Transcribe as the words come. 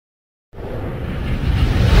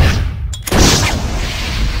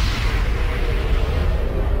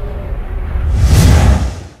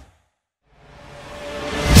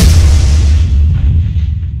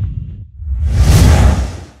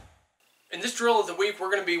drill of the week,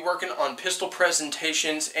 we're going to be working on pistol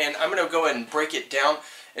presentations, and I'm going to go ahead and break it down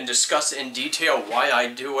and discuss in detail why I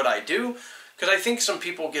do what I do, because I think some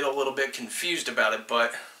people get a little bit confused about it.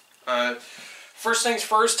 But first things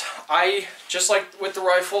first, just like with the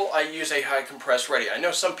rifle, I use a high compress ready. I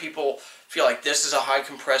know some people feel like this is a high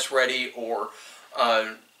compress ready, or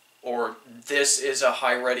this is a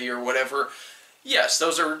high ready, or whatever. Yes,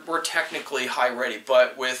 we're technically high ready,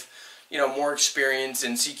 but with more experience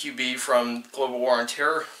in CQB from Global War on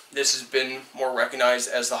Terror, this has been more recognized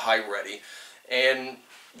as the high ready. And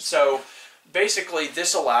so basically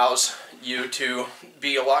this allows you to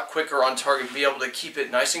be a lot quicker on target, be able to keep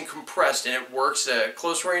it nice and compressed, and it works at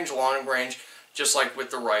close range, long range, just like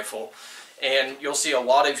with the rifle. And you'll see a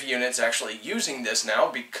lot of units actually using this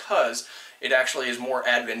now because it actually is more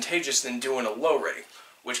advantageous than doing a low ready,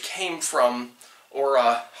 which came from, or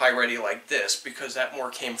a high ready like this, because that more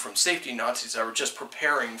came from safety Nazis that were just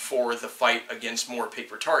preparing for the fight against more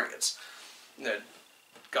paper targets.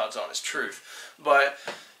 God's honest truth. But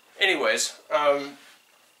anyways,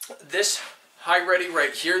 this high ready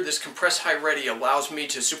right here, this compressed high ready, allows me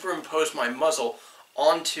to superimpose my muzzle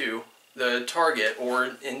onto the target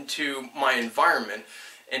or into my environment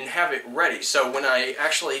and have it ready. So when I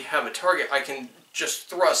actually have a target, I can just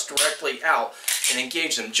thrust directly out and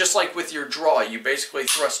engage them. Just like with your draw, you basically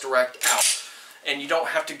thrust direct out, and you don't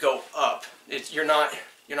have to go up. You're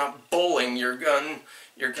not bowling your gun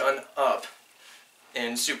up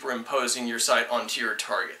and superimposing your sight onto your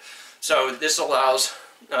target. So this allows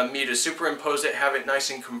me to superimpose it, have it nice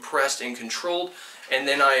and compressed and controlled, and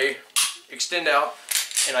then I extend out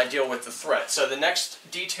and I deal with the threat. So the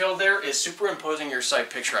next detail there is superimposing your sight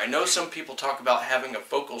picture. I know some people talk about having a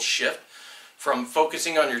focal shift from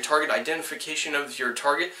focusing on your target, identification of your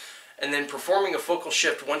target, and then performing a focal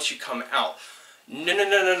shift once you come out.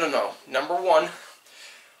 No. Number one,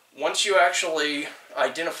 once you actually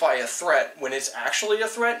identify a threat, when it's actually a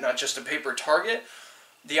threat, not just a paper target,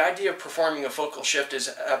 the idea of performing a focal shift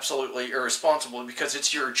is absolutely irresponsible, because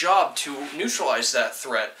it's your job to neutralize that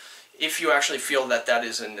threat if you actually feel that that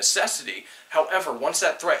is a necessity. However, once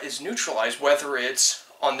that threat is neutralized, whether it's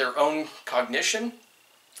on their own cognition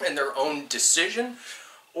and their own decision,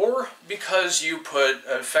 or because you put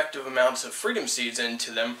effective amounts of freedom seeds into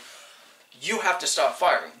them, you have to stop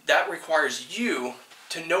firing. That requires you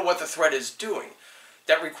to know what the threat is doing.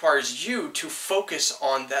 That requires you to focus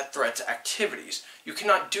on that threat's activities. You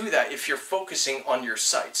cannot do that if you're focusing on your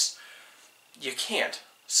sights. You can't.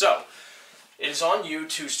 So it is on you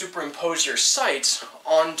to superimpose your sights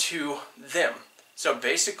onto them. So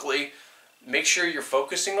basically, make sure you're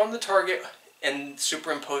focusing on the target and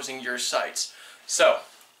superimposing your sights. So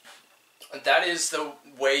that is the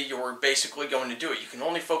way you're basically going to do it. You can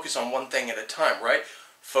only focus on one thing at a time, right?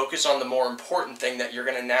 Focus on the more important thing that you're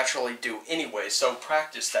going to naturally do anyway. So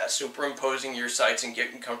practice that, superimposing your sights and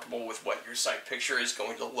getting comfortable with what your sight picture is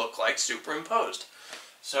going to look like superimposed.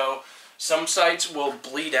 So some sights will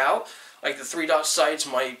bleed out, like the 3-dot sights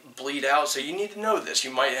might bleed out, so you need to know this.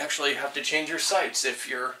 You might actually have to change your sights if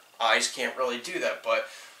your eyes can't really do that, but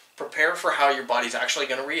prepare for how your body's actually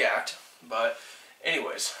going to react. But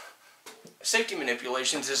anyways, safety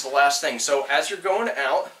manipulations is the last thing. So as you're going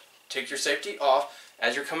out, take your safety off.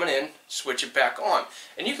 As you're coming in, switch it back on.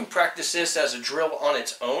 And you can practice this as a drill on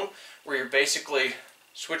its own, where you're basically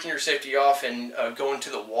switching your safety off and going to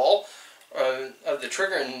the wall of the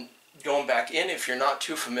trigger and going back in. If you're not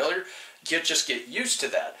too familiar, just get used to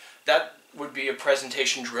that. That would be a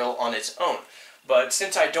presentation drill on its own. But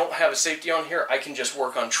since I don't have a safety on here, I can just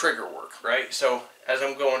work on trigger work, right? So as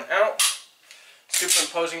I'm going out,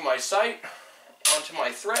 superimposing my sight onto my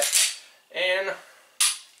threat, and there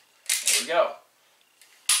we go.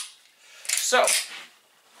 So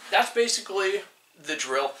that's basically the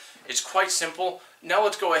drill. It's quite simple. Now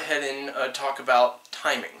let's go ahead and talk about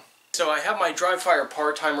timing. So I have my dry fire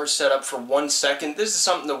par timer set up for 1 second. This is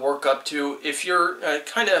something to work up to. If you're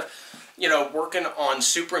kind of working on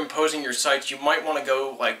superimposing your sights, you might want to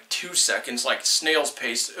go like 2 seconds, like snail's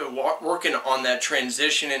pace, working on that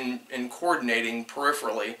transition and coordinating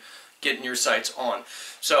peripherally, getting your sights on.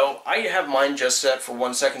 So I have mine just set for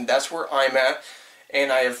 1 second. That's where I'm at. And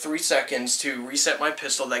I have 3 seconds to reset my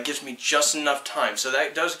pistol. That gives me just enough time. So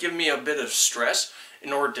that does give me a bit of stress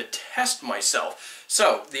in order to test myself.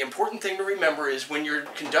 So the important thing to remember is when you're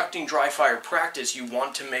conducting dry fire practice, you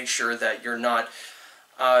want to make sure that you're not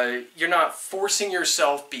forcing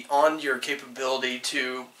yourself beyond your capability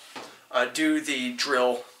to do the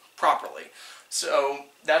drill properly. So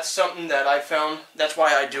that's something that I found. That's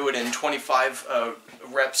why I do it in 25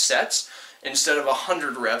 rep sets instead of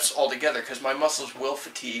 100 reps altogether, because my muscles will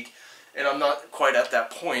fatigue and I'm not quite at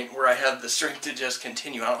that point where I have the strength to just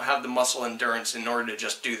continue. I don't have the muscle endurance in order to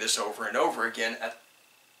just do this over and over again at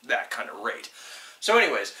that kind of rate. So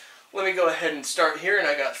anyways, let me go ahead and start here, and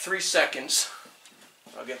I got 3 seconds.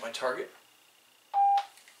 I'll get my target.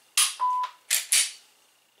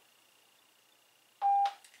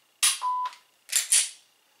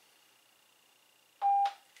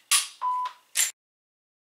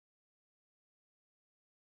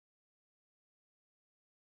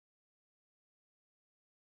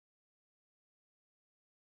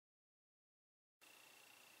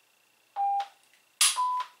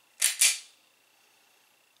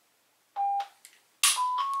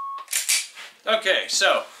 Okay,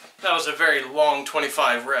 so that was a very long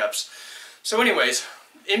 25 reps. So anyways,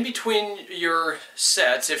 in between your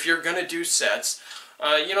sets, if you're going to do sets,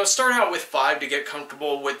 you know, start out with 5 to get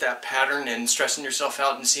comfortable with that pattern and stressing yourself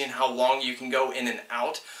out and seeing how long you can go in and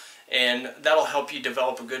out. And that'll help you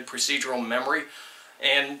develop a good procedural memory.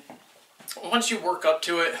 And once you work up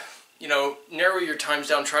to it, you know, narrow your times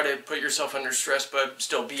down, try to put yourself under stress, but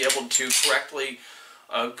still be able to correctly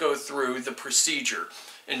go through the procedure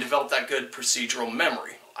and develop that good procedural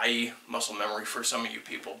memory, i.e. muscle memory for some of you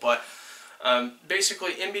people. But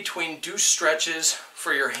basically in between, do stretches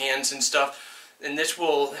for your hands and stuff, and this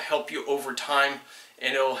will help you over time,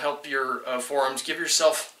 and it'll help your forearms. Give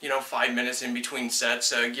yourself, you know, 5 minutes in between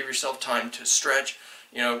sets. Give yourself time to stretch,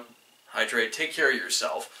 you know, hydrate, take care of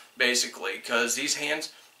yourself, basically, because these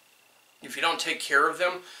hands, if you don't take care of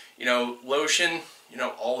them, you know, lotion, you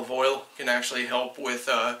know, olive oil can actually help with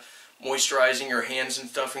moisturizing your hands and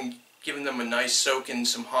stuff, and giving them a nice soak in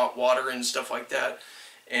some hot water and stuff like that,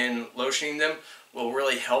 and lotioning them will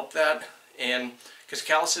really help that. And because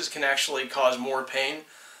calluses can actually cause more pain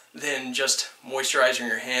than just moisturizing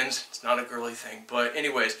your hands. It's not a girly thing, but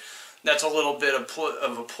anyways, that's a little bit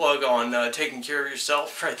of a plug on taking care of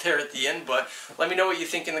yourself right there at the end. But let me know what you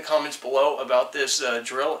think in the comments below about this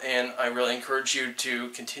drill, and I really encourage you to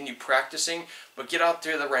continue practicing, but get out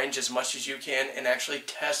there the range as much as you can and actually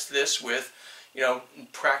test this with, you know,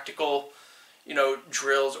 practical, you know,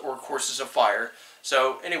 drills or courses of fire.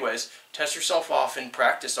 So anyways, test yourself often,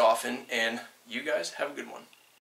 practice often, and you guys have a good one.